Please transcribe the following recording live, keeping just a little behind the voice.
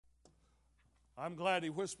I'm glad he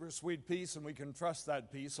whispers sweet peace, and we can trust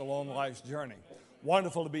that peace along life's journey.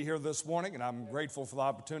 Wonderful to be here this morning, and I'm grateful for the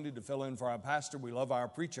opportunity to fill in for our pastor. We love our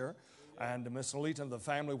preacher, and Miss Alita and the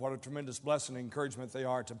family. What a tremendous blessing and encouragement they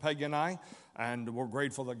are to Peggy and I, and we're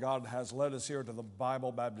grateful that God has led us here to the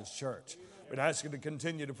Bible Baptist Church. We'd ask you to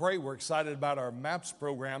continue to pray. We're excited about our MAPS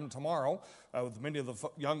program tomorrow with many of the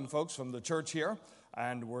young folks from the church here.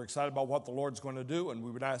 And we're excited about what the Lord's going to do, and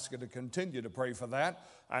we would ask you to continue to pray for that.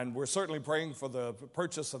 And we're certainly praying for the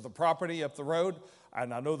purchase of the property up the road.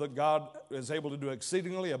 And I know that God is able to do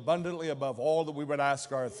exceedingly abundantly above all that we would ask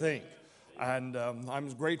or think. And I'm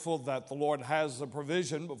grateful that the Lord has the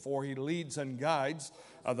provision before he leads and guides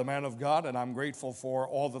the man of God. And I'm grateful for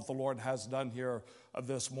all that the Lord has done here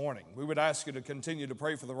this morning. We would ask you to continue to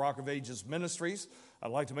pray for the Rock of Ages Ministries. I'd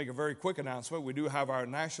like to make a very quick announcement. We do have our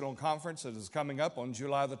national conference that is coming up on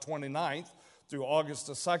July the 29th through August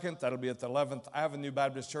the 2nd. That'll be at the 11th Avenue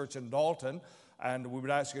Baptist Church in Dalton. And we would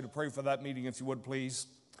ask you to pray for that meeting if you would, please.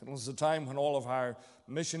 It was a time when all of our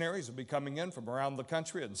missionaries will be coming in from around the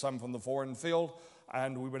country and some from the foreign field.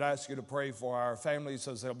 And we would ask you to pray for our families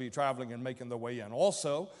as they'll be traveling and making their way in.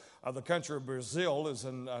 Also, the country of Brazil is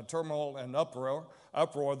in turmoil and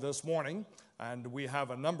uproar this morning. And we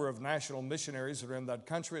have a number of national missionaries that are in that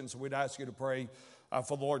country. And so we'd ask you to pray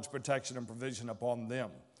for the Lord's protection and provision upon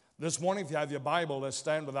them. This morning, if you have your Bible, let's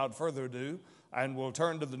stand without further ado. And we'll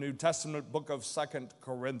turn to the New Testament book of 2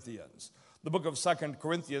 Corinthians. The book of 2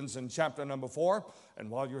 Corinthians in chapter number 4.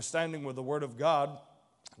 And while you're standing with the Word of God,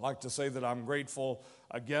 I'd like to say that I'm grateful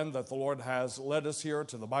again that the Lord has led us here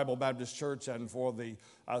to the Bible Baptist Church and for the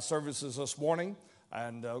services this morning.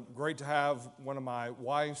 And great to have one of my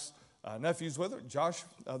wife's nephews with her, Josh,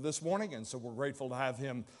 this morning. And so we're grateful to have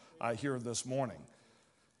him here this morning.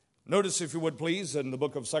 Notice, if you would please, in the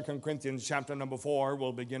book of 2 Corinthians chapter number 4,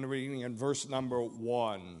 we'll begin reading in verse number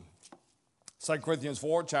 1. 2 Corinthians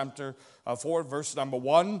 4, chapter 4, verse number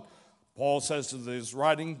 1. Paul says to this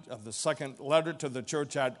writing of the second letter to the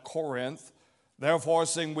church at Corinth, "Therefore,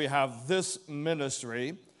 seeing we have this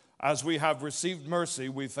ministry, as we have received mercy,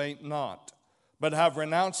 we faint not, but have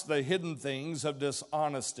renounced the hidden things of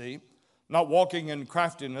dishonesty, not walking in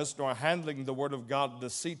craftiness, nor handling the word of God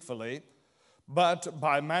deceitfully, but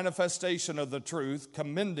by manifestation of the truth,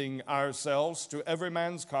 commending ourselves to every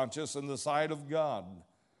man's conscience in the sight of God.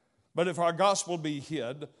 But if our gospel be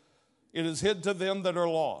hid, it is hid to them that are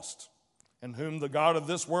lost, in whom the God of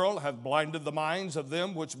this world hath blinded the minds of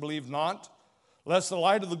them which believe not, lest the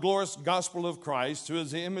light of the glorious gospel of Christ, who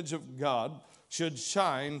is the image of God, should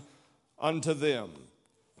shine unto them.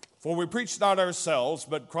 For we preach not ourselves,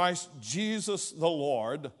 but Christ Jesus the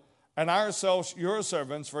Lord, and ourselves your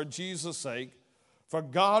servants for Jesus' sake. For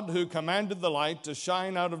God, who commanded the light to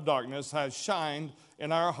shine out of darkness, has shined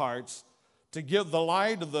in our hearts to give the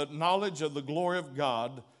light of the knowledge of the glory of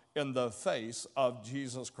God in the face of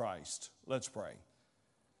Jesus Christ." Let's pray.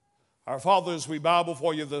 Our Father, as we bow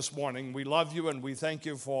before you this morning, we love you and we thank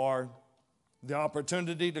you for the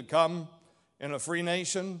opportunity to come in a free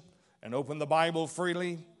nation and open the Bible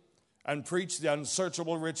freely and preach the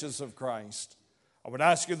unsearchable riches of Christ. I would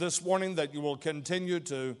ask you this morning that you will continue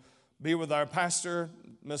to be with our pastor,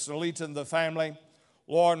 Mr. Alita, and the family.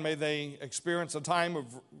 Lord, may they experience a time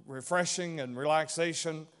of refreshing and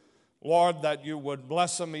relaxation. Lord, that you would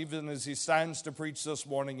bless him even as he stands to preach this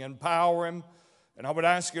morning. Empower him. And I would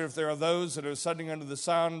ask you if there are those that are sitting under the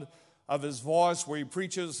sound of his voice where he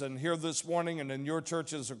preaches and here this morning and in your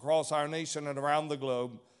churches across our nation and around the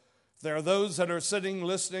globe. If there are those that are sitting,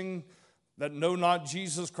 listening, that know not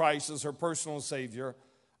Jesus Christ as their personal Savior,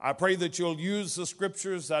 I pray that you'll use the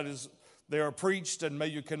scriptures that is they are preached, and may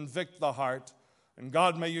you convict the heart. And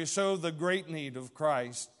God, may you show the great need of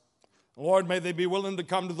Christ. Lord, may they be willing to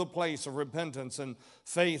come to the place of repentance and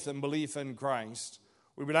faith and belief in Christ.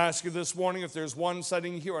 We would ask you this morning if there's one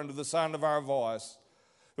sitting here under the sound of our voice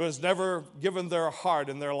who has never given their heart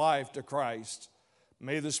and their life to Christ,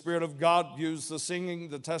 may the Spirit of God use the singing,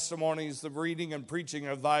 the testimonies, the reading and preaching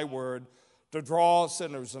of thy word to draw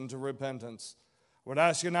sinners into repentance. I would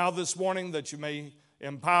ask you now this morning that you may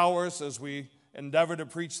empower us as we endeavor to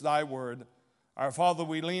preach thy word. Our Father,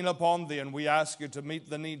 we lean upon thee and we ask you to meet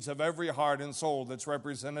the needs of every heart and soul that's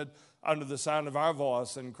represented under the sound of our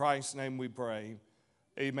voice. In Christ's name we pray.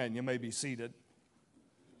 Amen. You may be seated.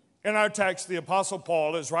 In our text, the Apostle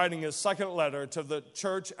Paul is writing his second letter to the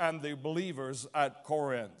church and the believers at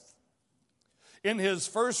Corinth. In his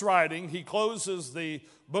first writing, he closes the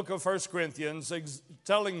book of 1 Corinthians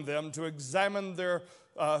telling them to examine their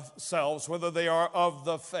selves whether they are of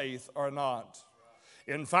the faith or not.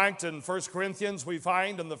 In fact, in 1 Corinthians, we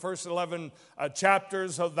find in the first 11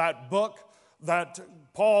 chapters of that book that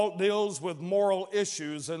Paul deals with moral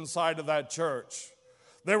issues inside of that church.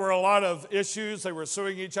 There were a lot of issues. They were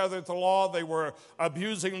suing each other at the law. They were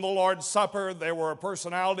abusing the Lord's Supper. There were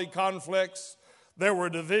personality conflicts. There were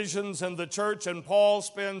divisions in the church, and Paul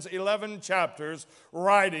spends 11 chapters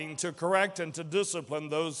writing to correct and to discipline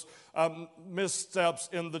those missteps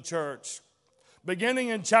in the church. Beginning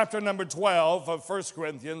in chapter number 12 of 1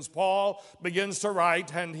 Corinthians, Paul begins to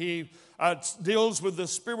write, and he deals with the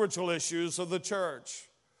spiritual issues of the church.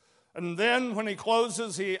 And then when he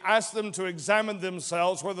closes, he asks them to examine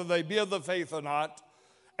themselves, whether they be of the faith or not.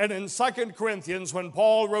 And in 2 Corinthians, when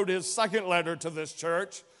Paul wrote his second letter to this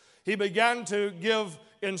church, he began to give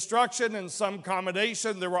instruction and some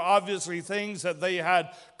commendation. There were obviously things that they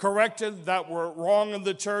had corrected that were wrong in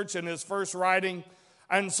the church in his first writing.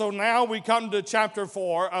 And so now we come to chapter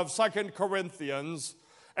 4 of 2 Corinthians,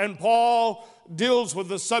 and Paul deals with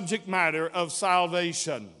the subject matter of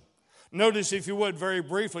salvation. Notice, if you would, very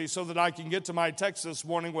briefly, so that I can get to my text this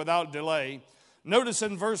morning without delay. Notice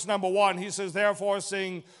in verse number 1, he says, "Therefore,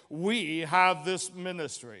 seeing we have this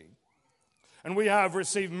ministry, and we have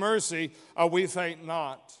received mercy, we faint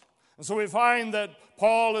not." And so we find that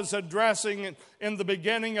Paul is addressing, in the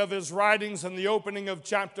beginning of his writings in the opening of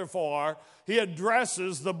chapter 4, he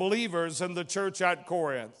addresses the believers in the church at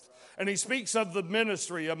Corinth. And he speaks of the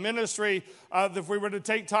ministry, a ministry, if we were to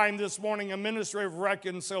take time this morning, a ministry of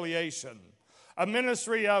reconciliation, a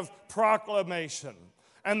ministry of proclamation.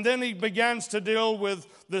 And then he begins to deal with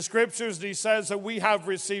the scriptures. He says that we have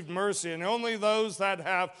received mercy, and only those that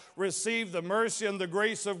have received the mercy and the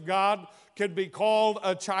grace of God could be called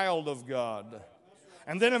a child of God.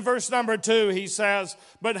 And then in verse number 2, he says,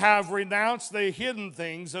 "But have renounced the hidden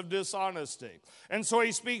things of dishonesty." And so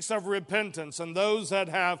he speaks of repentance and those that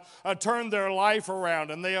have turned their life around,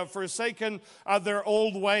 and they have forsaken their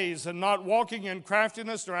old ways, and not walking in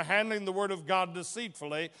craftiness nor handling the word of God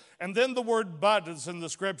deceitfully. And then the word "but" is in the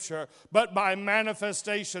scripture, "but by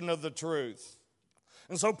manifestation of the truth."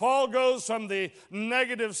 And so Paul goes from the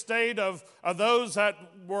negative state of those that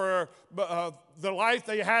were the life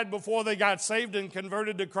they had before they got saved and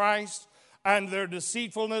converted to Christ, and their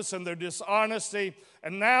deceitfulness and their dishonesty.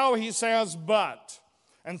 And now he says, "but."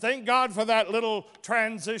 And thank God for that little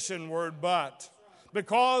transition word, "but."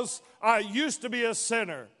 Because I used to be a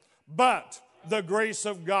sinner, but the grace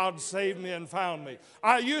of God saved me and found me.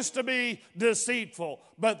 I used to be deceitful,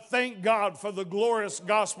 but thank God for the glorious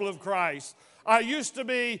gospel of Christ. I used to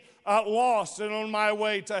be lost and on my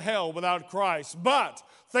way to hell without Christ, but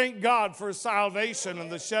thank God for salvation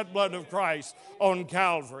and the shed blood of Christ on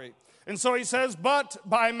Calvary. And so he says, "But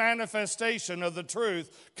by manifestation of the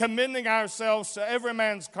truth, commending ourselves to every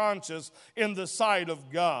man's conscience in the sight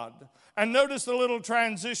of God." And notice the little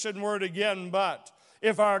transition word again, "but,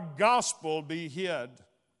 if our gospel be hid."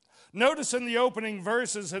 Notice in the opening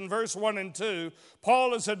verses in verse 1 and 2,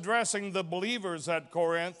 Paul is addressing the believers at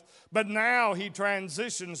Corinth, but now he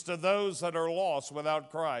transitions to those that are lost without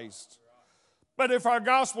Christ. "But if our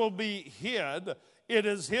gospel be hid, it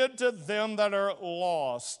is hid to them that are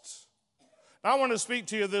lost." Now, I want to speak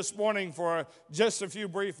to you this morning for just a few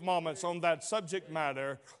brief moments on that subject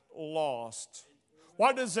matter, lost.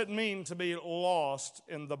 What does it mean to be lost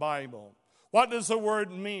in the Bible? What does the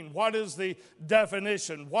word mean? What is the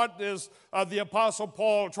definition? What is the Apostle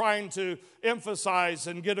Paul trying to emphasize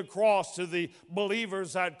and get across to the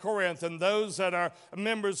believers at Corinth and those that are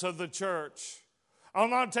members of the church? I'll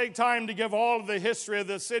not take time to give all of the history of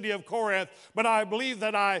the city of Corinth, but I believe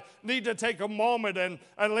that I need to take a moment and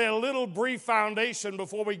lay a little brief foundation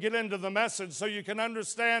before we get into the message so you can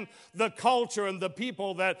understand the culture and the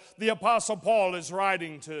people that the Apostle Paul is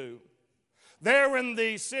writing to. There in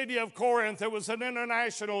the city of Corinth, it was an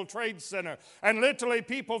international trade center. And literally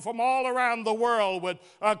people from all around the world would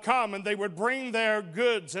come, and they would bring their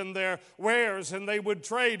goods and their wares, and they would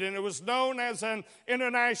trade. And it was known as an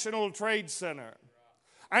international trade center.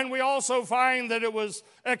 And we also find that it was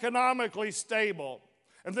economically stable.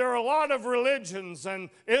 And there are a lot of religions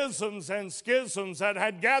and isms and schisms that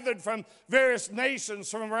had gathered from various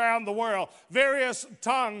nations from around the world, various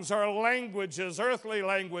tongues or languages, earthly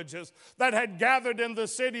languages, that had gathered in the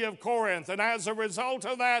city of Corinth. And as a result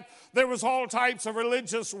of that, there was all types of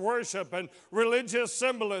religious worship and religious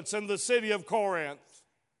semblance in the city of Corinth.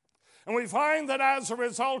 And we find that as a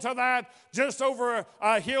result of that, just over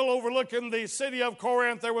a hill overlooking the city of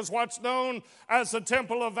Corinth, there was what's known as the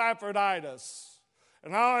Temple of Aphrodite.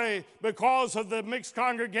 And because of the mixed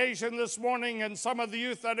congregation this morning and some of the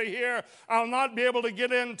youth that are here, I'll not be able to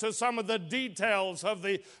get into some of the details of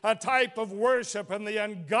the type of worship and the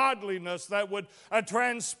ungodliness that would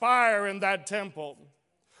transpire in that temple.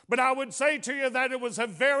 But I would say to you that it was a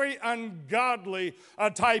very ungodly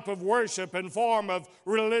type of worship and form of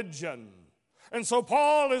religion. And so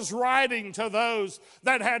Paul is writing to those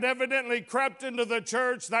that had evidently crept into the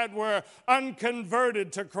church that were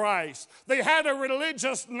unconverted to Christ. They had a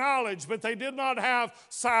religious knowledge, but they did not have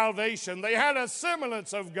salvation. They had a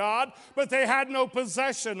semblance of God, but they had no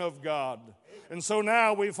possession of God. And so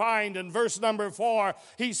now we find in verse number 4,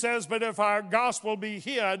 he says, but if our gospel be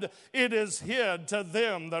hid, it is hid to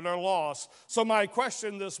them that are lost. So my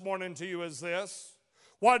question this morning to you is this: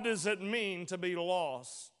 what does it mean to be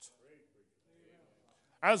lost?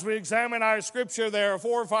 As we examine our scripture, there are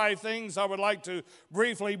 4 or 5 things I would like to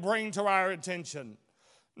briefly bring to our attention.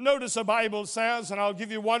 Notice the Bible says, and I'll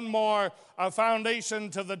give you one more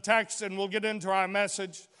foundation to the text and we'll get into our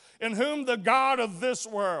message, in whom the God of this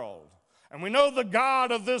world, and we know the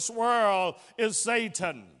God of this world is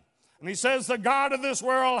Satan. And he says, the God of this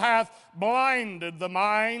world hath blinded the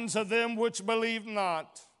minds of them which believe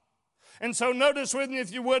not. And so notice with me,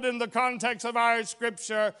 if you would, in the context of our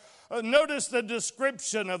scripture, notice the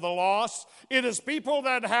description of the lost. It is people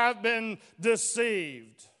that have been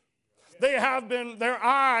deceived. Their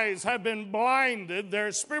eyes have been blinded,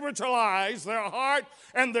 their spiritual eyes, their heart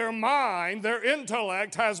and their mind, their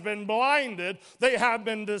intellect has been blinded. They have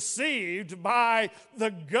been deceived by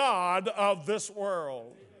the God of this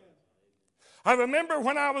world. I remember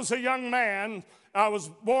when I was a young man, I was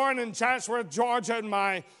born in Chatsworth, Georgia, and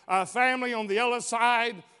my family on the Ellis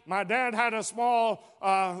side. My dad had a small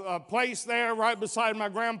place there right beside my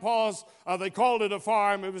grandpa's. They called it a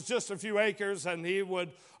farm. It was just a few acres, and he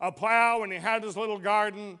would plow, and he had his little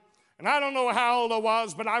garden. And I don't know how old I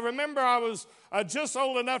was, but I remember I was just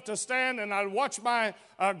old enough to stand, and I'd watch my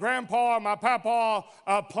grandpa or my papa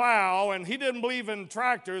plow, and he didn't believe in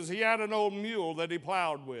tractors. He had an old mule that he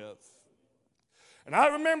plowed with. And I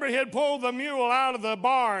remember he'd pull the mule out of the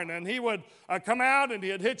barn, and he would come out, and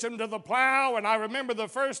he'd hitch him to the plow. And I remember the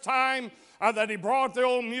first time that he brought the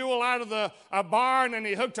old mule out of the barn, and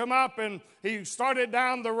he hooked him up, and he started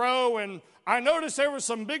down the row. And I noticed there were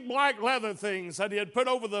some big black leather things that he had put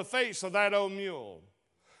over the face of that old mule.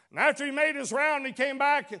 And after he made his round, he came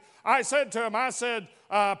back. I said to him,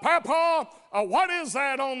 Papa, what is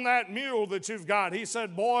that on that mule that you've got? He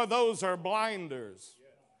said, boy, those are blinders.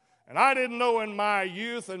 And I didn't know in my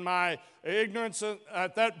youth and my ignorance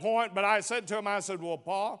at that point, but I said to him, well,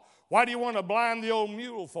 Pa, why do you want to blind the old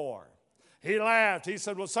mule for? He laughed. He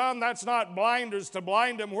said, well, son, that's not blinders to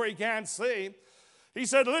blind him where he can't see. He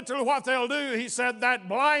said, literally what they'll do, he said, that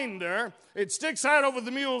blinder, it sticks out over the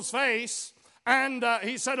mule's face, and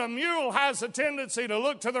he said a mule has a tendency to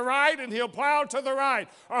look to the right, and he'll plow to the right,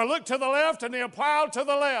 or look to the left, and he'll plow to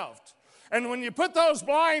the left. And when you put those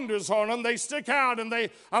blinders on them, they stick out and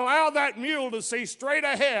they allow that mule to see straight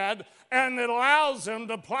ahead, and it allows him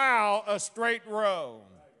to plow a straight row.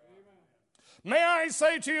 May I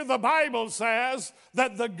say to you, the Bible says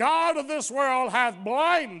that the God of this world hath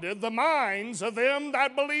blinded the minds of them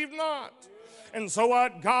that believe not. And so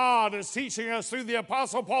what God is teaching us through the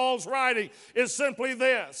Apostle Paul's writing is simply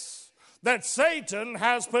this: that Satan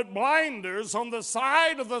has put blinders on the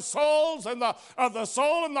side of the souls and the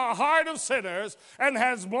soul and the heart of sinners, and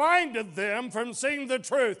has blinded them from seeing the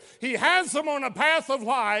truth. He has them on a path of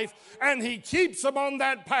life, and he keeps them on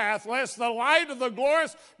that path, lest the light of the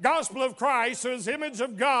glorious gospel of Christ, who is the image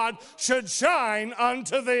of God, should shine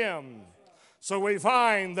unto them. So we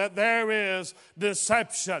find that there is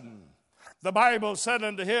deception. The Bible said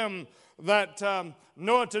unto him that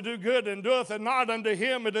knoweth to do good and doeth it not, unto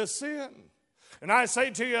him it is sin. And I say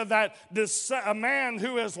to you that a man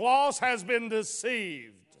who is lost has been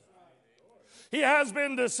deceived. He has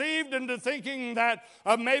been deceived into thinking that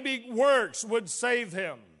maybe works would save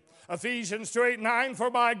him. Ephesians 2:8-9, for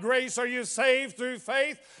by grace are you saved through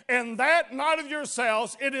faith, and that not of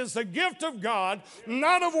yourselves, it is the gift of God,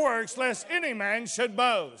 not of works, lest any man should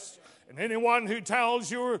boast. And anyone who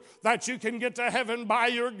tells you that you can get to heaven by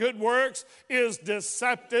your good works is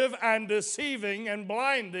deceptive and deceiving and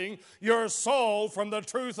blinding your soul from the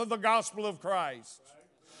truth of the gospel of Christ.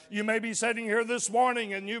 You may be sitting here this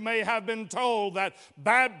morning and you may have been told that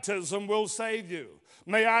baptism will save you.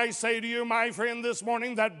 May I say to you, my friend, this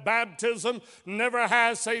morning that baptism never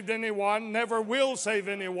has saved anyone, never will save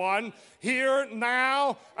anyone, here,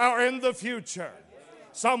 now, or in the future.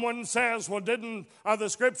 Someone says, well, didn't the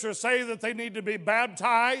scripture say that they need to be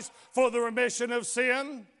baptized for the remission of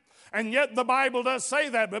sin? And yet the Bible does say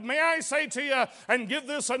that. But may I say to you and give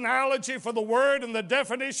this analogy for the word and the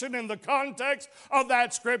definition in the context of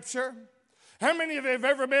that scripture? How many of you have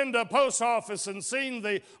ever been to a post office and seen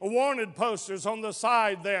the wanted posters on the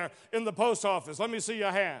side there in the post office? Let me see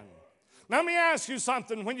your hand. Let me ask you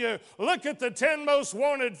something. When you look at the 10 most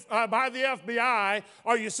wanted by the FBI,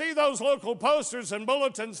 or you see those local posters and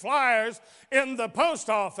bulletins, flyers in the post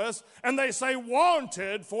office, and they say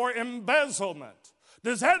wanted for embezzlement,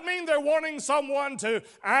 does that mean they're wanting someone to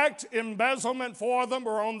act embezzlement for them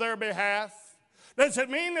or on their behalf? Does it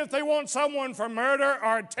mean that they want someone for murder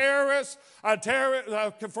or terrorist,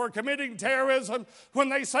 for committing terrorism? When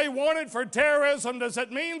they say wanted for terrorism, does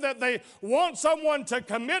it mean that they want someone to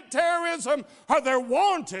commit terrorism, or they're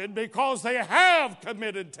wanted because they have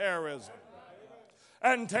committed terrorism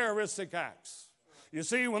and terroristic acts? You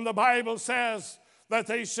see, when the Bible says that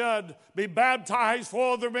they should be baptized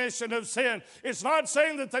for the remission of sin, it's not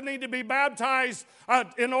saying that they need to be baptized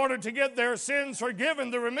in order to get their sins forgiven,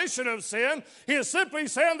 the remission of sin. He is simply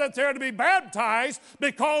saying that they're to be baptized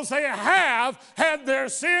because they have had their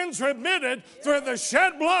sins remitted through the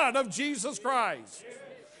shed blood of Jesus Christ.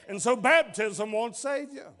 And so baptism won't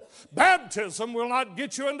save you. Baptism will not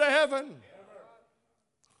get you into heaven.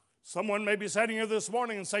 Someone may be sitting here this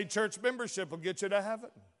morning and say church membership will get you to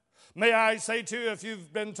heaven. May I say to you, if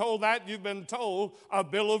you've been told that, you've been told a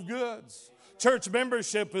bill of goods. Church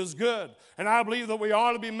membership is good. And I believe that we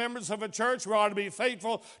ought to be members of a church. We ought to be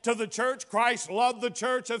faithful to the church. Christ loved the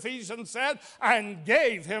church, Ephesians said, and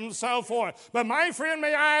gave himself for it. But my friend,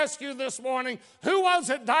 may I ask you this morning, who was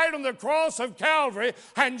it died on the cross of Calvary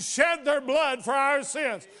and shed their blood for our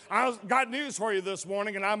sins? I've got news for you this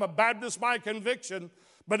morning, and I'm a Baptist by conviction,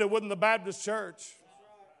 but it wasn't the Baptist church.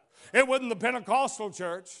 It wasn't the Pentecostal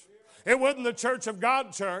church. It wasn't the Church of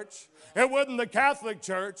God church. It wasn't the Catholic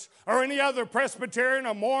Church or any other Presbyterian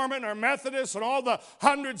or Mormon or Methodist and all the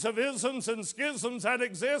hundreds of isms and schisms that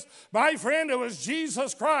exist. My friend, it was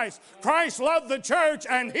Jesus Christ. Christ loved the church,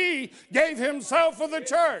 and he gave himself for the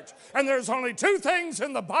church. And there's only two things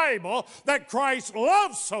in the Bible that Christ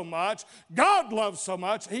loves so much, God loves so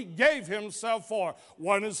much, he gave himself for.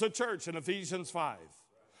 One is the church in Ephesians 5.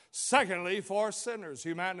 Secondly, for sinners,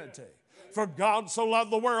 humanity. For God so loved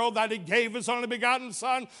the world that he gave his only begotten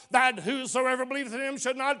Son, that whosoever believeth in him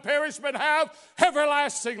should not perish but have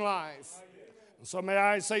everlasting life. And so may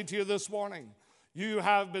I say to you this morning, you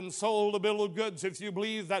have been sold a bill of goods if you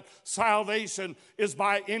believe that salvation is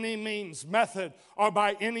by any means, method, or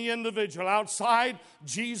by any individual outside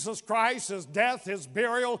Jesus Christ, his death, his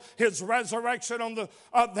burial, his resurrection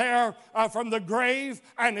from the grave,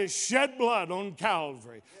 and his shed blood on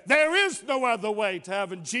Calvary. There is no other way to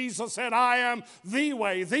heaven. Jesus said, I am the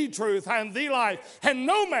way, the truth, and the life, and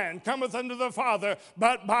no man cometh unto the Father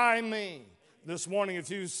but by me. This morning,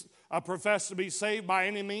 if you profess to be saved by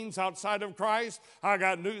any means outside of Christ, I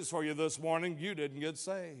got news for you this morning. You didn't get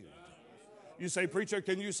saved. You say, preacher,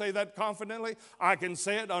 can you say that confidently? I can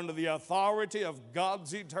say it under the authority of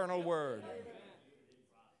God's eternal word.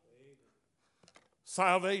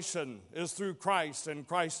 Salvation is through Christ and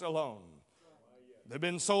Christ alone. They've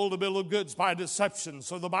been sold a bill of goods by deception.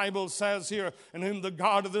 So the Bible says here, in whom the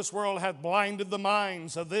God of this world hath blinded the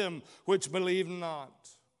minds of them which believe not.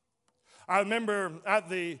 I remember at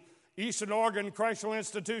the Eastern Oregon Correctional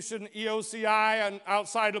Institution, EOCI, and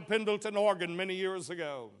outside of Pendleton, Oregon, many years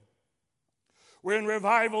ago. We're in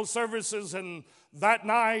revival services, and that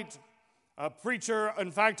night, a preacher, in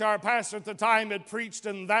fact, our pastor at the time had preached,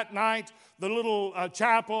 and that night, the little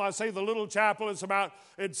chapel, I say the little chapel,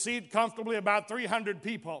 it'd seat comfortably about 300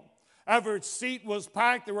 people. Every seat was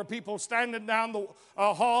packed. There were people standing down the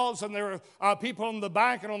halls, and there were people on the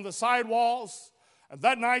back and on the side walls. And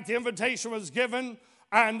that night, the invitation was given,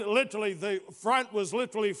 and literally, the front was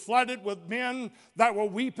literally flooded with men that were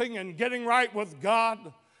weeping and getting right with God.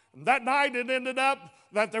 And that night, it ended up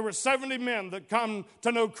that there were 70 men that come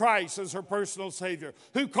to know Christ as their personal Savior,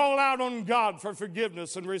 who called out on God for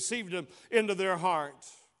forgiveness and received him into their heart.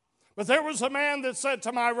 But there was a man that sat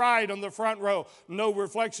to my right on the front row. No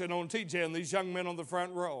reflection on TJ and these young men on the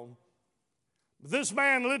front row. This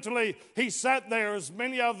man literally, he sat there as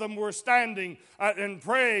many of them were standing and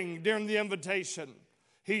praying during the invitation.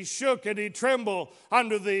 He shook and he trembled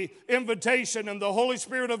under the invitation, and the Holy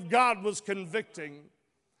Spirit of God was convicting.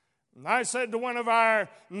 And I said to one of our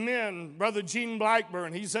men, Brother Gene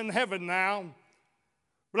Blackburn, he's in heaven now.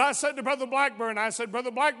 But I said to Brother Blackburn,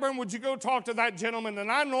 Brother Blackburn, would you go talk to that gentleman?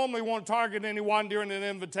 And I normally won't target anyone during an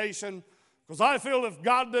invitation, because I feel if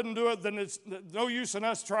God didn't do it, then it's no use in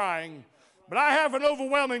us trying. But I have an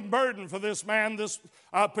overwhelming burden for this man, this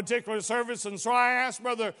particular service. And so I asked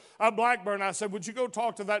Brother Blackburn, I said, would you go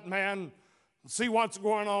talk to that man and see what's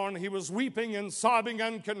going on? He was weeping and sobbing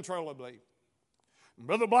uncontrollably. And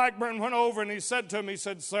Brother Blackburn went over and he said to him, he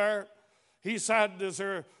said, sir, he said, is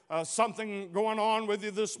there something going on with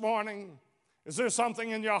you this morning? Is there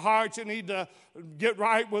something in your heart you need to get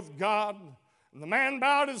right with God? And the man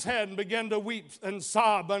bowed his head and began to weep and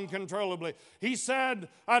sob uncontrollably. He said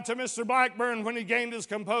to Mr. Blackburn when he gained his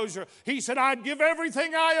composure, he said, I'd give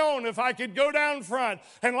everything I own if I could go down front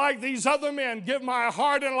and like these other men give my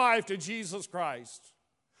heart and life to Jesus Christ.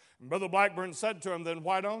 And Brother Blackburn said to him, then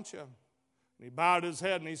why don't you? And he bowed his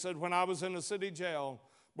head and he said, when I was in the city jail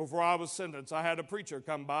before I was sentenced, I had a preacher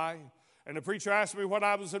come by. And the preacher asked me what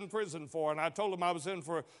I was in prison for. And I told him I was in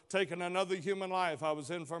for taking another human life. I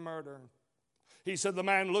was in for murder. He said, the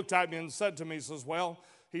man looked at me and said to me, he says, well,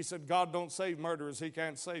 he said, God don't save murderers. He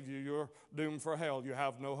can't save you. You're doomed for hell. You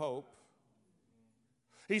have no hope.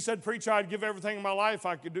 He said, preacher, I'd give everything in my life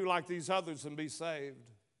I could do like these others and be saved.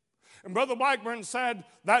 And Brother Blackburn said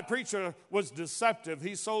that preacher was deceptive.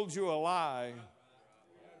 He sold you a lie.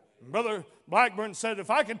 And Brother Blackburn said, if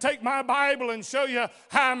I could take my Bible and show you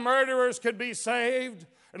how murderers could be saved,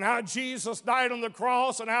 and how Jesus died on the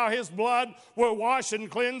cross and how his blood will wash and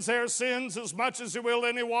cleanse their sins as much as it will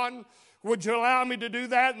anyone, would you allow me to do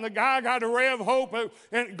that? And the guy got a ray of hope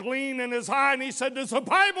and gleam in his eye, and he said, does the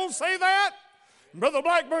Bible say that? And Brother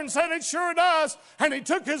Blackburn said, it sure does. And he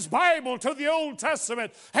took his Bible to the Old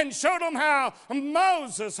Testament and showed him how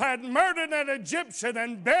Moses had murdered an Egyptian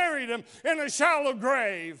and buried him in a shallow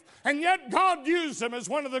grave. And yet God used him as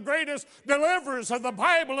one of the greatest deliverers of the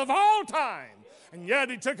Bible of all time. And yet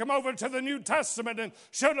he took him over to the New Testament and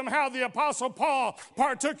showed him how the Apostle Paul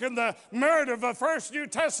partook in the murder of the first New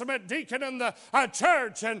Testament deacon in the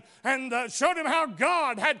church and showed him how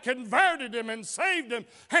God had converted him and saved him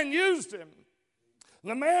and used him.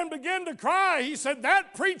 The man began to cry. He said,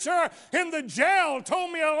 that preacher in the jail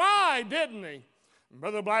told me a lie, didn't he? And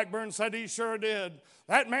Brother Blackburn said he sure did.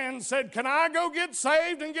 That man said, can I go get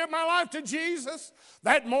saved and give my life to Jesus?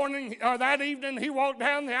 That morning or that evening he walked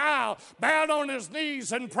down the aisle, bowed on his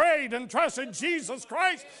knees and prayed and trusted Jesus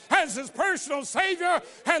Christ as his personal Savior,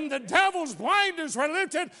 and the devil's blinders were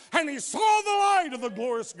lifted and he saw the light of the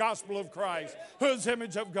glorious gospel of Christ, who is the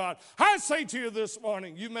image of God. I say to you this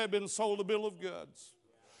morning, you may have been sold a bill of goods.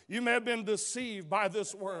 You may have been deceived by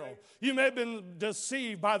this world. You may have been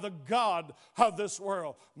deceived by the God of this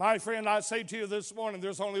world. My friend, I say to you this morning,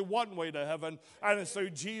 there's only one way to heaven, and it's through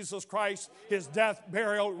Jesus Christ, his death,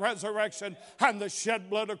 burial, resurrection, and the shed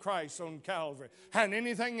blood of Christ on Calvary. And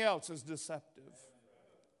anything else is deceptive.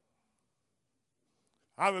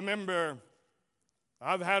 I remember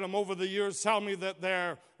I've had them over the years tell me that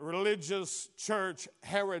their religious church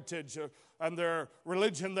heritage and their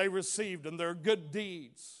religion they received and their good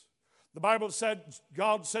deeds. The Bible said,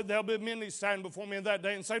 God said, there'll be many stand before me in that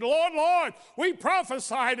day and say, Lord, Lord, we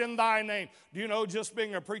prophesied in thy name. Do you know just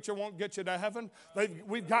being a preacher won't get you to heaven?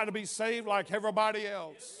 We've got to be saved like everybody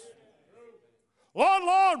else. Lord,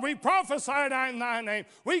 Lord, we prophesied in thy name.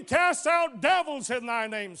 We cast out devils in thy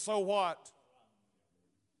name. So what?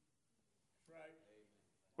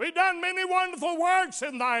 We've done many wonderful works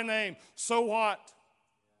in thy name. So what?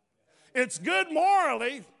 It's good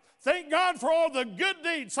morally. Thank God for all the good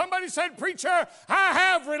deeds. Somebody said, preacher, I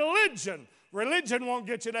have religion. Religion won't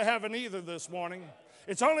get you to heaven either this morning.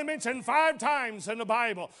 It's only mentioned 5 times in the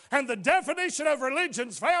Bible. And the definition of religion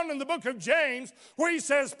is found in the book of James, where he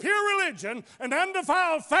says, pure religion and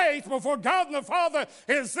undefiled faith before God and the Father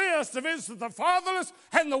is this, to visit the fatherless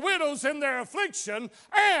and the widows in their affliction,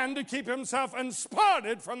 and to keep himself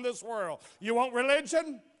unspotted from this world. You want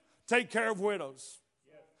religion? Take care of widows.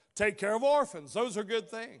 Take care of orphans. Those are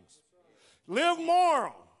good things. Live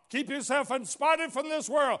moral. Keep yourself unspotted from this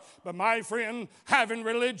world. But my friend, having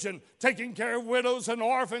religion, taking care of widows and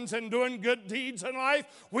orphans and doing good deeds in life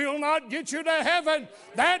will not get you to heaven.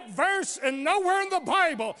 That verse, and nowhere in the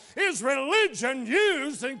Bible is religion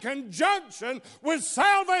used in conjunction with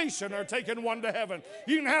salvation or taking one to heaven.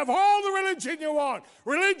 You can have all the religion you want.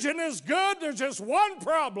 Religion is good. There's just one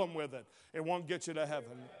problem with it. It won't get you to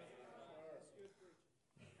heaven.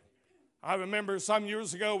 I remember some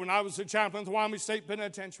years ago when I was the chaplain at the Wyoming State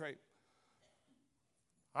Penitentiary.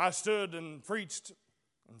 I stood and preached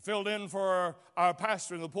and filled in for our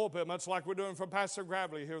pastor in the pulpit, much like we're doing for Pastor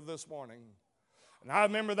Gravely here this morning. And I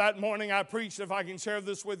remember that morning I preached, if I can share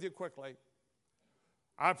this with you quickly.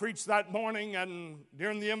 I preached that morning, and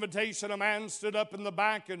during the invitation, a man stood up in the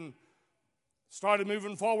back and started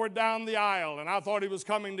moving forward down the aisle. And I thought he was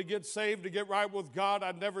coming to get saved, to get right with God.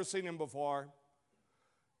 I'd never seen him before.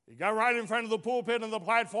 He got right in front of the pulpit and the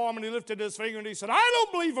platform, and he lifted his finger and he said, I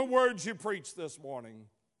don't believe a word you preached this morning.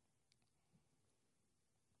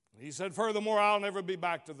 He said, furthermore, I'll never be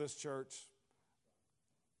back to this church.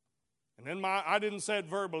 And I didn't say it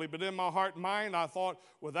verbally, but in my heart and mind, I thought,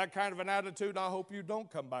 with that kind of an attitude, I hope you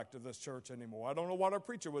don't come back to this church anymore. I don't know what a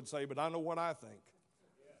preacher would say, but I know what I think.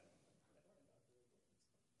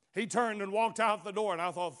 He turned and walked out the door, and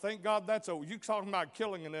I thought, thank God that's over. You talking about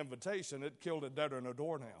killing an invitation, it killed a deader in a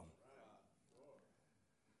doornail.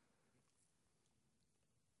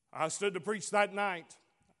 I stood to preach that night.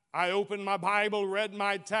 I opened my Bible, read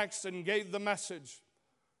my text, and gave the message.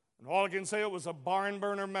 And all I can say, it was a barn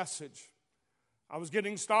burner message. I was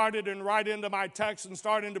getting started and right into my text and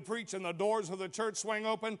starting to preach, and the doors of the church swung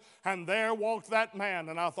open, and there walked that man.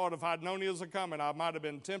 And I thought if I'd known he was coming, I might have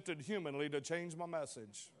been tempted humanly to change my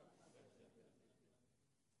message.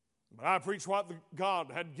 But I preached what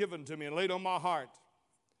God had given to me and laid on my heart.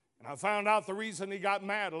 And I found out the reason he got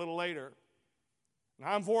mad a little later. And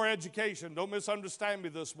I'm for education. Don't misunderstand me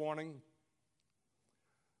this morning.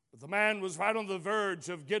 But the man was right on the verge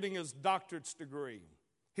of getting his doctorate's degree.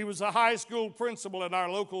 He was a high school principal in our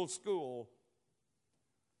local school.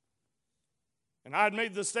 And I'd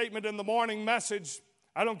made the statement in the morning message,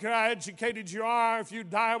 I don't care how educated you are, if you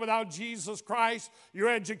die without Jesus Christ, your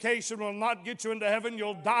education will not get you into heaven.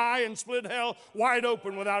 You'll die and split hell wide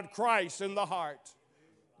open without Christ in the heart.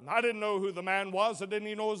 And I didn't know who the man was. I didn't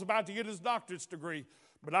even know he was about to get his doctorate's degree.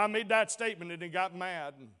 But I made that statement and he got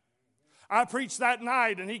mad. I preached that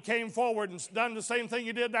night, and he came forward and done the same thing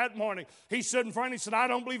he did that morning. He stood in front, and he said, I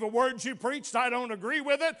don't believe a word you preached. I don't agree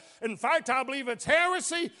with it. In fact, I believe it's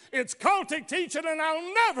heresy, it's cultic teaching, and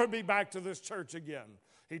I'll never be back to this church again.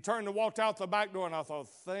 He turned and walked out the back door, and I thought,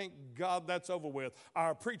 thank God that's over with.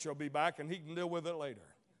 Our preacher will be back, and he can deal with it later.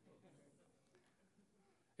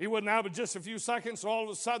 He wouldn't have but just a few seconds, so all of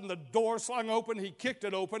a sudden the door slung open. He kicked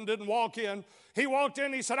it open, didn't walk in. He walked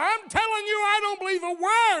in, he said, I'm telling you, I don't believe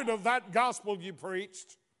a word of that gospel you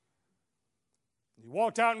preached. He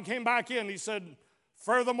walked out and came back in. He said,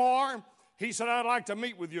 furthermore, he said, I'd like to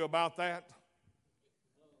meet with you about that.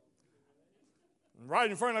 And right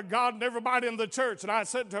in front of God and everybody in the church. And I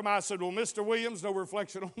said to him, I said, well, Mr. Williams, no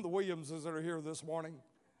reflection on the Williamses that are here this morning.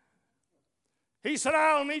 He said,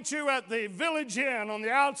 I'll meet you at the Village Inn on the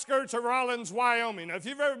outskirts of Rollins, Wyoming. Now, if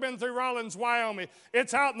you've ever been through Rollins, Wyoming,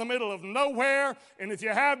 it's out in the middle of nowhere. And if you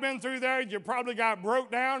have been through there, you probably got broke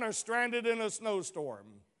down or stranded in a snowstorm.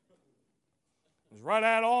 It's right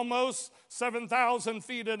at almost 7,000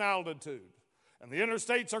 feet in altitude. And the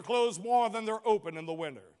interstates are closed more than they're open in the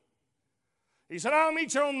winter. He said, I'll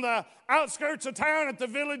meet you on the outskirts of town at the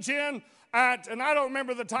Village Inn and I don't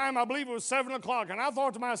remember the time, I believe it was 7 o'clock. And I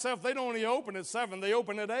thought to myself, they don't only open at 7, they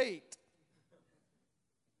open at 8.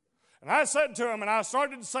 And I said to him, and I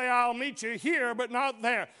started to say, I'll meet you here, but not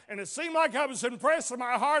there. And it seemed like I was impressed in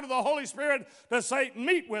my heart of the Holy Spirit to say,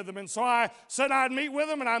 meet with him. And so I said I'd meet with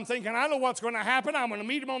him, and I'm thinking, I know what's going to happen. I'm going to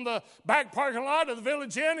meet him on the back parking lot of the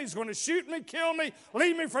Village Inn. He's going to shoot me, kill me,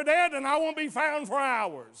 leave me for dead, and I won't be found for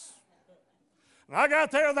hours. And I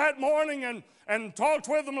got there that morning and talked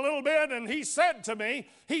with him a little bit, and he said to me,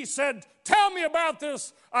 tell me about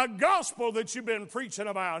this gospel that you've been preaching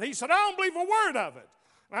about. He said, I don't believe a word of it.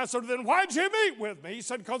 And I said, then why'd you meet with me? He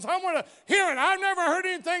said, because I want to hear it. I've never heard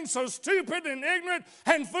anything so stupid and ignorant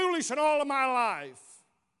and foolish in all of my life.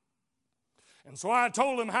 And so I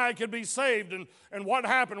told him how he could be saved and what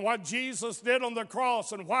happened, what Jesus did on the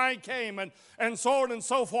cross and why he came and so on and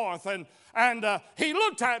so forth. And he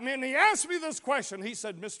looked at me and he asked me this question. He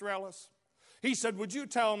said, Mr. Ellis, he said, would you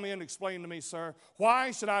tell me and explain to me, sir,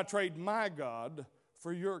 why should I trade my God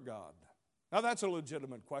for your God? Now that's a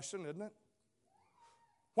legitimate question, isn't it?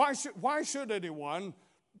 Why should anyone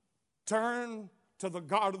turn to the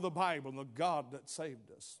God of the Bible, the God that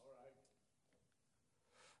saved us?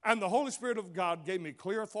 And the Holy Spirit of God gave me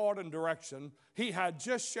clear thought and direction. He had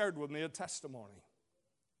just shared with me a testimony.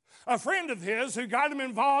 A friend of his who got him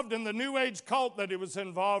involved in the New Age cult that he was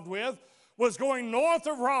involved with was going north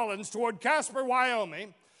of Rollins toward Casper,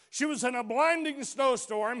 Wyoming. She was in a blinding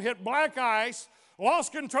snowstorm, hit black ice,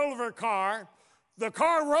 lost control of her car. The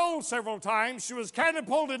car rolled several times. She was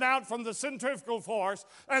catapulted out from the centrifugal force,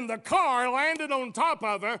 and the car landed on top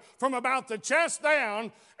of her from about the chest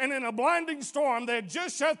down. And in a blinding storm, they had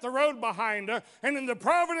just shut the road behind her. And in the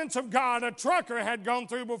providence of God, a trucker had gone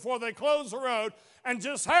through before they closed the road and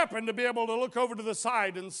just happened to be able to look over to the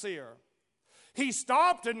side and see her. He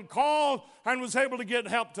stopped and called and was able to get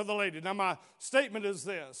help to the lady. Now, my statement is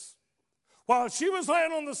this. While she was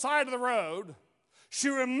laying on the side of the road, she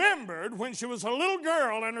remembered when she was a little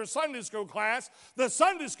girl in her Sunday school class, the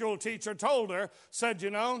Sunday school teacher told her, said, you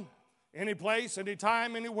know, any place, any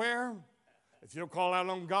time, anywhere, if you'll call out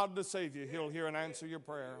on God to save you, he'll hear and answer your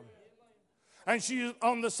prayer. And she's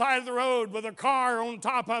on the side of the road with a car on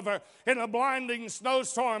top of her in a blinding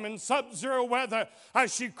snowstorm and sub-zero weather,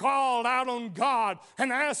 as she called out on God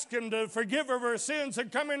and asked Him to forgive her sins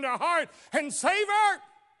and come into her heart and save her.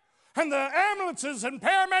 And the ambulances and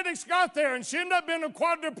paramedics got there, and she ended up being a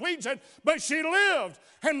quadriplegic, but she lived.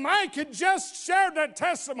 And Mike had just shared that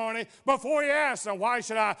testimony before he asked, now, why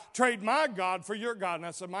should I trade my God for your God? And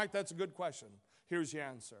I said, Mike, that's a good question. Here's your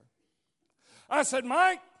answer. I said,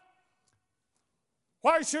 Mike,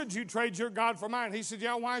 why should you trade your God for mine? He said,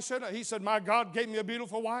 yeah, why should I? He said, my God gave me a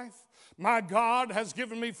beautiful wife. My God has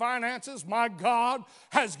given me finances. My God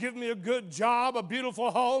has given me a good job, a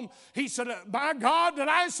beautiful home. He said, my God that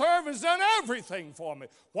I serve has done everything for me.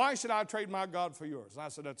 Why should I trade my God for yours? And I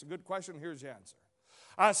said, that's a good question. Here's your answer.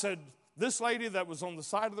 I said, this lady that was on the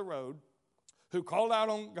side of the road who called out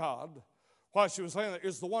on God while she was laying there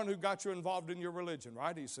is the one who got you involved in your religion,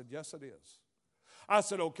 right? He said, yes, it is. I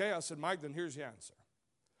said, okay. I said, Mike, then here's your answer.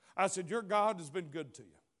 I said, your God has been good to you.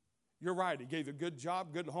 You're right. He gave you a good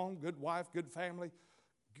job, good home, good wife, good family,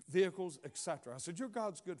 vehicles, etc. I said, your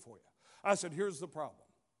God's good for you. I said, here's the problem.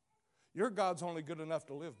 Your God's only good enough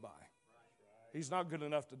to live by. He's not good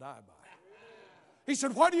enough to die by. He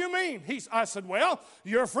said, what do you mean? I said, well,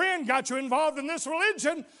 your friend got you involved in this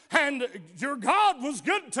religion, and your God was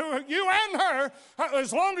good to you and her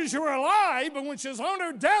as long as you were alive, but when she was on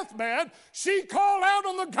her deathbed, she called out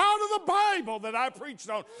on the God of the Bible that I preached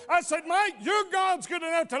on. I said, Mike, your God's good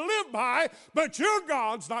enough to live by, but your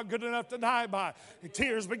God's not good enough to die by.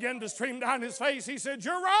 Tears began to stream down his face. He said,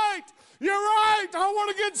 you're right. You're right. I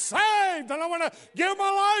want to get saved, and I want to give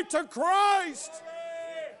my life to Christ.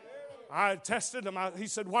 I tested him. He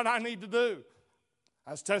said, what I need to do?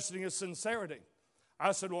 I was testing his sincerity.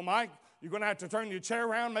 I said, well, Mike, you're going to have to turn your chair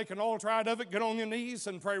around, make an altar out of it, get on your knees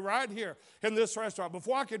and pray right here in this restaurant.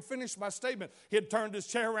 Before I could finish my statement, he had turned his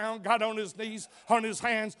chair around, got on his knees, on his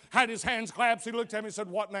hands, had his hands clasped. He looked at me and said,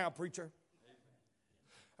 what now, preacher?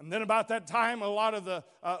 And then about that time, a lot of the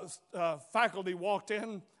faculty walked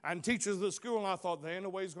in and teachers of the school, and I thought, there ain't no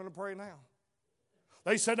way he's going to pray now.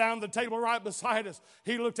 They sat down at the table right beside us.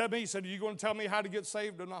 He looked at me and said, are you going to tell me how to get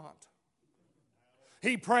saved or not?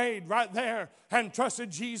 He prayed right there and trusted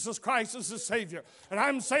Jesus Christ as his Savior. And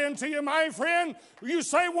I'm saying to you, my friend, you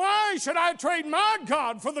say, why should I trade my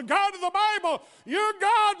God for the God of the Bible? Your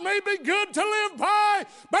God may be good to live by,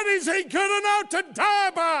 but is he good enough to die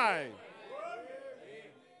by?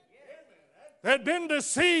 They had been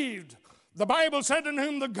deceived. The Bible said, in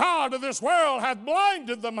whom the God of this world hath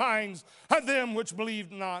blinded the minds of them which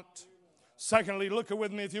believed not. Secondly, look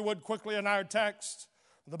with me, if you would, quickly in our text.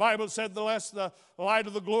 The Bible said, lest the light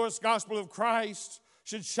of the glorious gospel of Christ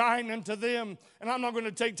should shine into them. And I'm not going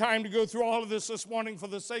to take time to go through all of this morning for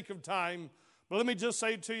the sake of time. But let me just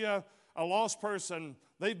say to you, a lost person,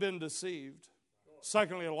 they've been deceived.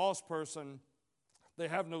 Secondly, a lost person, they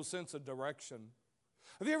have no sense of direction.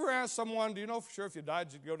 Have you ever asked someone, do you know for sure if you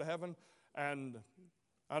died you'd go to heaven? And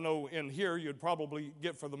I know in here you'd probably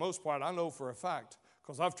get, for the most part, I know for a fact,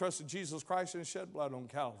 because I've trusted Jesus Christ and shed blood on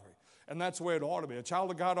Calvary. And that's the way it ought to be. A child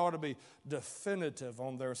of God ought to be definitive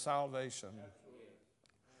on their salvation.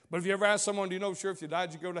 But if you ever ask someone, do you know for sure if you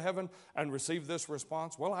died you'd go to heaven, and receive this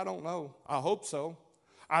response? Well, I don't know. I hope so.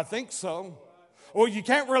 I think so. Well, you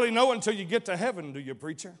can't really know until you get to heaven, do you,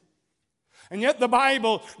 preacher? And yet the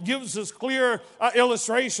Bible gives us clear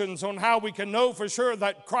illustrations on how we can know for sure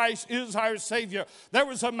that Christ is our Savior. There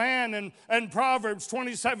was a man in Proverbs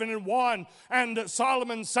 27:1, and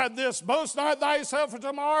Solomon said this, boast not thyself for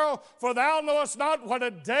tomorrow, for thou knowest not what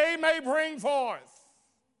a day may bring forth.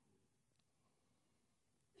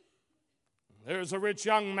 There's a rich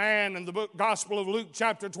young man in the book Gospel of Luke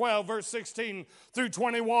chapter 12, verse 16 through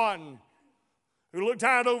 21. Who looked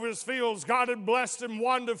out over his fields. God had blessed him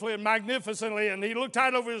wonderfully and magnificently. And he looked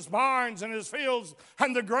out over his barns and his fields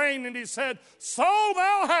and the grain. And he said, so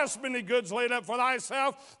thou hast many goods laid up for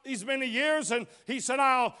thyself these many years. And he said,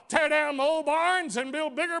 I'll tear down my old barns and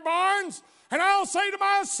build bigger barns. And I'll say to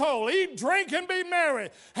my soul, eat, drink, and be merry.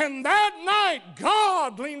 And that night,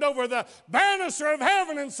 God leaned over the banister of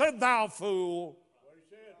heaven and said, thou fool,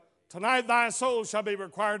 tonight thy soul shall be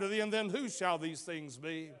required of thee. And then whose shall these things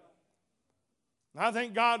be? I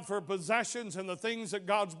thank God for possessions and the things that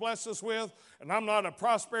God's blessed us with, and I'm not a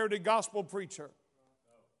prosperity gospel preacher.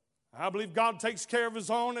 I believe God takes care of his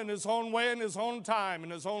own in his own way, in his own time, in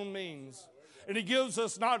his own means. And he gives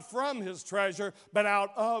us not from his treasure, but out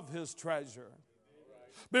of his treasure.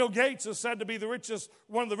 Bill Gates is said to be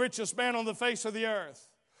one of the richest men on the face of the earth.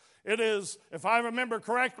 It is, if I remember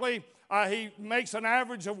correctly, he makes an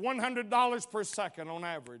average of $100 per second on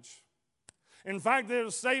average. In fact, they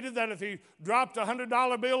have stated that if he dropped a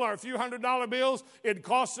 $100 bill or a few $100 bills, it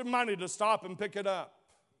cost him money to stop and pick it up.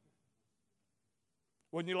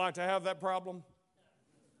 Wouldn't you like to have that problem?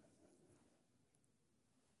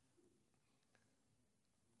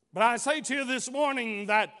 But I say to you this morning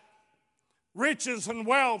that riches and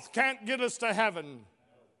wealth can't get us to heaven.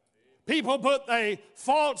 People put a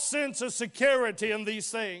false sense of security in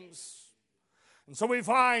these things. And so we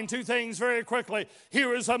find two things very quickly.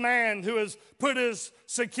 Here is a man who has put his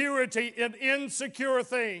security in insecure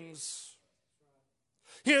things.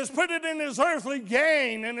 He has put it in his earthly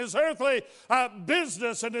gain, in his earthly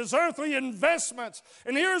business, and his earthly investments.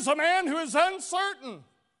 And here's a man who is uncertain.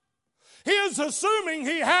 He is assuming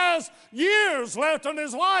he has years left in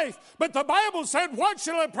his life. But the Bible said, what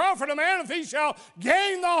shall it profit a man if he shall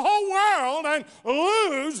gain the whole world and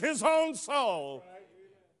lose his own soul?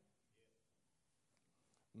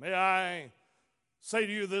 May I say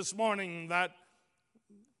to you this morning that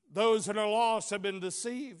those that are lost have been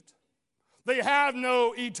deceived. They have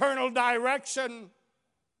no eternal direction.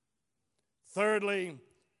 Thirdly,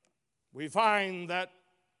 we find that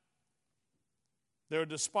they're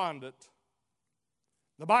despondent.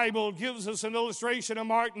 The Bible gives us an illustration in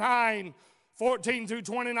Mark 9:14 through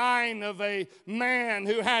 29 of a man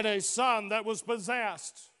who had a son that was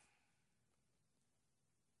possessed.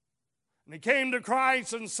 And he came to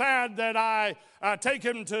Christ and said that I take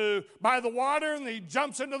him by the water, and he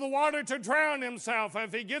jumps into the water to drown himself.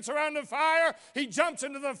 If he gets around the fire, he jumps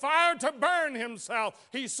into the fire to burn himself.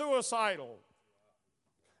 He's suicidal.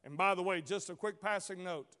 And by the way, just a quick passing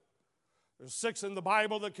note. There's 6 in the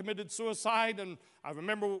Bible that committed suicide, and I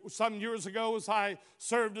remember some years ago as I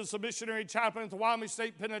served as a missionary chaplain at the Wyoming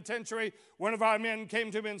State Penitentiary, one of our men came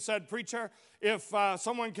to me and said, "Preacher, if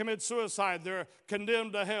someone commits suicide, they're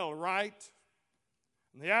condemned to hell, right?"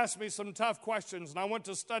 And they asked me some tough questions, and I went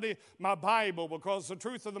to study my Bible, because the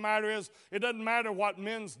truth of the matter is, it doesn't matter what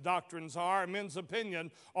men's doctrines are, men's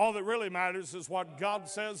opinion. All that really matters is what God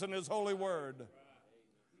says in His holy word.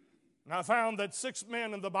 And I found that 6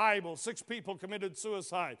 men in the Bible, 6 people committed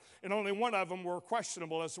suicide, and only one of them were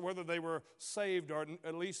questionable as to whether they were saved or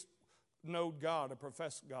at least knowed God or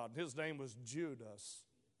professed God. His name was Judas.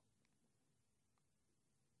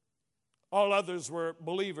 All others were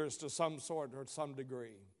believers to some sort or some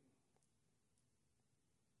degree.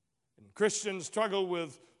 And Christians struggle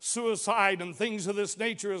with suicide and things of this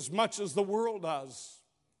nature as much as the world does.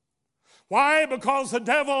 Why? Because the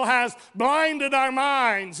devil has blinded our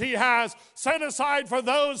minds. He has set aside for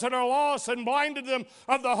those that are lost and blinded them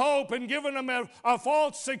of the hope and given them a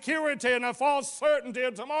false security and a false certainty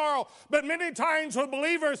of tomorrow. But many times with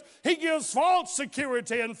believers, He gives false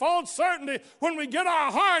security and false certainty when we get our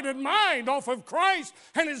heart and mind off of Christ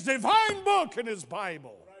and His divine book and His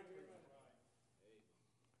Bible.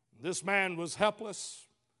 This man was helpless.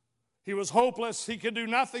 He was hopeless. He could do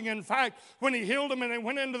nothing. In fact, when He healed him and he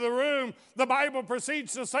went into the room, the Bible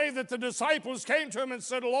proceeds to say that the disciples came to Him and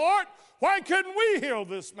said, "Lord, why couldn't we heal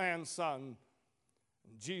this man's son?"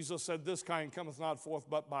 And Jesus said, "This kind cometh not forth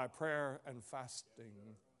but by prayer and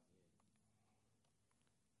fasting."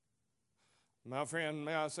 My friend,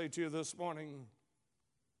 may I say to you this morning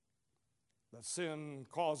that sin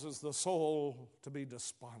causes the soul to be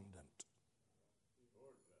despondent.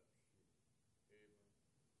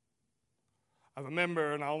 I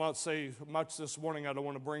remember, and I'll not say much this morning, I don't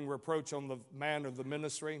want to bring reproach on the man or the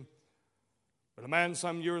ministry, but a man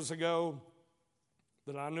some years ago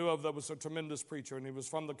that I knew of that was a tremendous preacher, and he was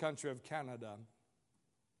from the country of Canada.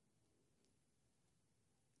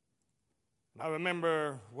 And I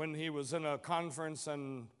remember when he was in a conference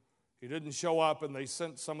and he didn't show up, and they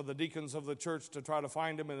sent some of the deacons of the church to try to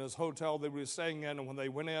find him in his hotel they were staying in, and when they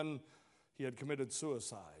went in, he had committed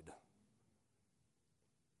suicide.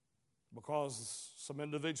 Because some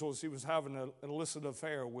individuals he was having an illicit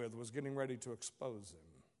affair with was getting ready to expose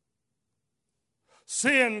him.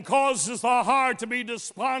 Sin causes the heart to be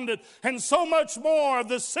despondent, and so much more of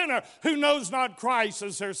the sinner who knows not Christ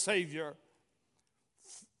as their Savior.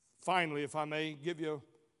 Finally, if I may give you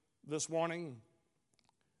this warning,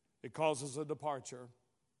 it causes a departure.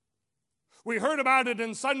 We heard about it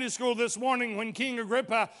in Sunday school this morning when King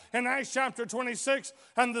Agrippa in Acts chapter 26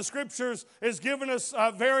 and the scriptures is giving us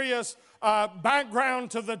various background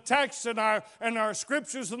to the text and our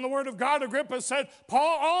scriptures in the Word of God. Agrippa said,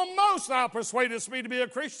 "Paul, almost thou persuadest me to be a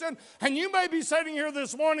Christian." And you may be sitting here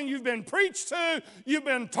this morning, you've been preached to, you've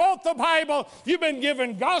been taught the Bible, you've been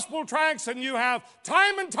given gospel tracts, and you have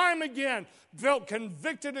time and time again felt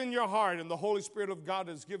convicted in your heart, and the Holy Spirit of God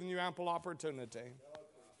has given you ample opportunity.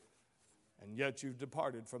 And yet you've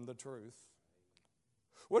departed from the truth.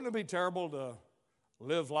 Wouldn't it be terrible to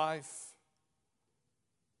live life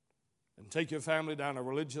and take your family down a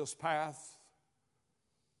religious path,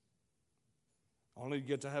 only to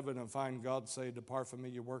get to heaven and find God say, "Depart from me,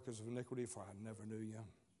 you workers of iniquity, for I never knew you."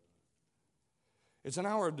 It's an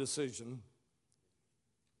hour of decision.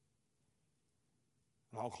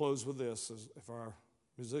 And I'll close with this, as if our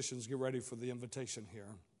musicians get ready for the invitation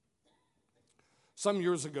here. Some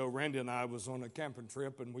years ago, Randy and I was on a camping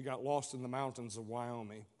trip, and we got lost in the mountains of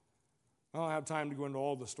Wyoming. I don't have time to go into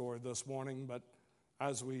all the story this morning, but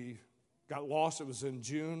as we got lost, it was in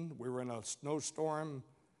June. We were in a snowstorm,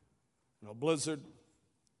 in a blizzard.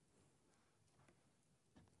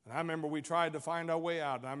 And I remember we tried to find our way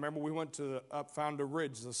out. And I remember we went found a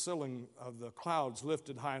ridge. The ceiling of the clouds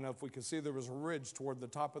lifted high enough we could see there was a ridge toward the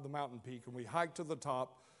top of the mountain peak. And we hiked to the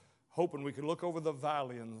top, hoping we could look over the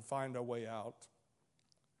valley and find our way out.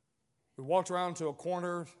 We walked around to a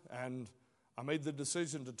corner, and I made the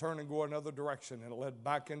decision to turn and go another direction, and it led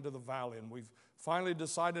back into the valley. And we finally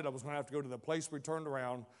decided I was going to have to go to the place we turned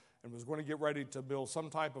around and was going to get ready to build some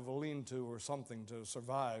type of a lean-to or something to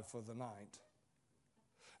survive for the night.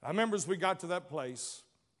 I remember as we got to that place,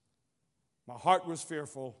 my heart was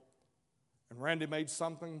fearful, and Randy made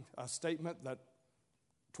a statement that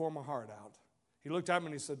tore my heart out. He looked at me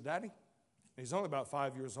and he said, "Daddy," he's only about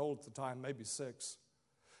 5 years old at the time, maybe 6.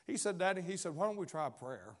 He said, "Daddy," he said, "why don't we try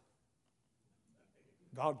prayer?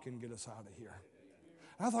 God can get us out of here."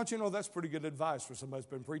 And I thought, that's pretty good advice for somebody who's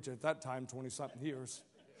been preaching at that time 20-something years.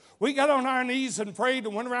 We got on our knees and prayed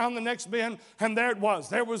and went around the next bend, and there it was.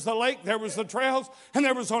 There was the lake, there was the trails, and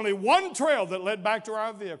there was only one trail that led back to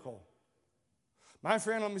our vehicle. My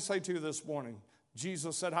friend, let me say to you this morning,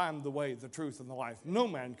 Jesus said, "I am the way, the truth, and the life. No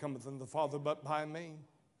man cometh unto the Father but by me."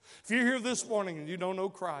 If you're here this morning and you don't know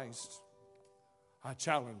Christ, I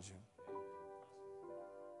challenge you.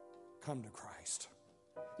 Come to Christ.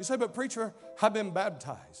 You say, "But preacher, I've been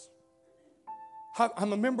baptized.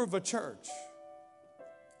 I'm a member of a church.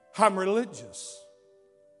 I'm religious.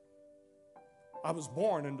 I was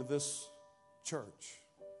born into this church."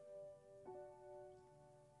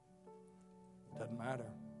 Doesn't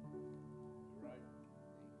matter.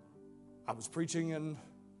 I was preaching in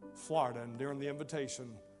Florida, and during the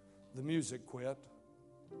invitation, the music quit.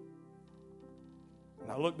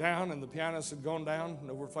 And I looked down, and the pianist had gone down.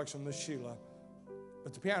 No reflection of Miss Sheila.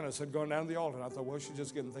 But the pianist had gone down to the altar, and I thought, well, she's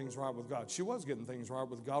just getting things right with God. She was getting things right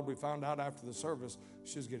with God. We found out after the service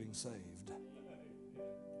she was getting saved.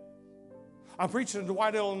 I preached in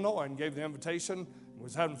Dwight, Illinois, and gave the invitation.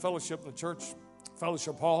 Was having fellowship in the church,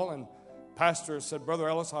 fellowship hall, and pastor said, "Brother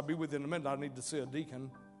Ellis, I'll be with you in a minute. I need to see a deacon."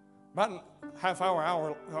 About a half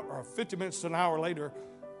hour, or 50 minutes to an hour later,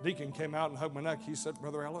 deacon came out and hugged my neck. He said,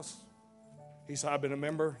 "Brother Ellis," he said, "I've been a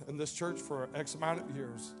member in this church for X amount of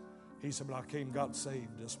years." He said, "But I got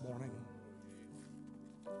saved this morning."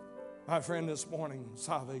 My friend, this morning,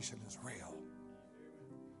 salvation is real.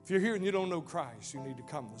 If you're here and you don't know Christ, you need to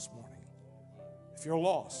come this morning. If you're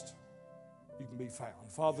lost, you can be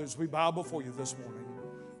found. Father, as we bow before you this morning,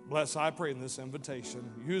 bless, I pray, in this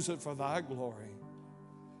invitation. Use it for thy glory.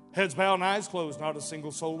 Heads bowed and eyes closed, not a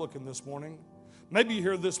single soul looking this morning. Maybe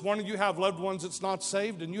you're here this morning, you have loved ones that's not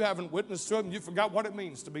saved, and you haven't witnessed to them. You forgot what it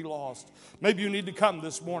means to be lost. Maybe you need to come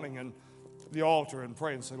this morning and the altar and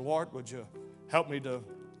pray and say, "Lord, would you help me to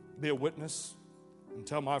be a witness and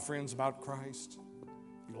tell my friends about Christ?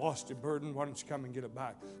 You lost your burden, why don't you come and get it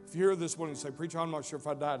back?" If you're here this morning and say, "Preacher, I'm not sure if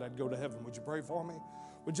I died, I'd go to heaven. Would you pray for me?"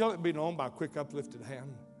 Would you let it be known by a quick uplifted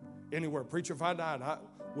hand? Anywhere. "Preacher, if I died, I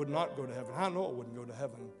would not go to heaven." I know I wouldn't go to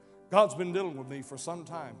heaven. God's been dealing with me for some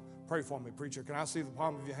time. Pray for me, preacher. Can I see the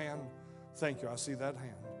palm of your hand? Thank you. I see that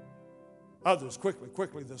hand. Others,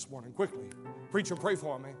 quickly this morning, quickly. "Preacher, pray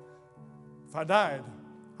for me. If I died,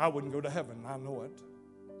 I wouldn't go to heaven. I know it."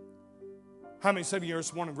 How many said here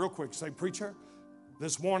this morning, real quick, say, "Preacher,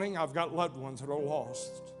 this morning I've got loved ones that are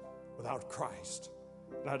lost without Christ.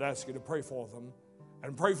 And I'd ask you to pray for them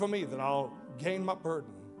and pray for me that I'll gain my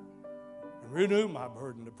burden and renew my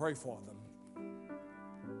burden to pray for them."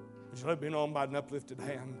 Would you let me know by an uplifted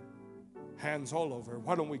hand? Hands all over.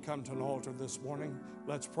 Why don't we come to an altar this morning?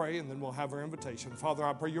 Let's pray, and then we'll have our invitation. Father,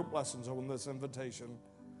 I pray your blessings on this invitation.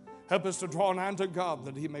 Help us to draw nigh to God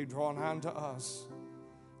that he may draw nigh to us.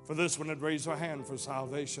 For this one had raised a hand for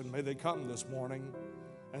salvation. May they come this morning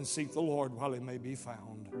and seek the Lord while he may be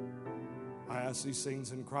found. I ask these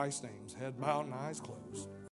things in Christ's name. Head bowed and eyes closed.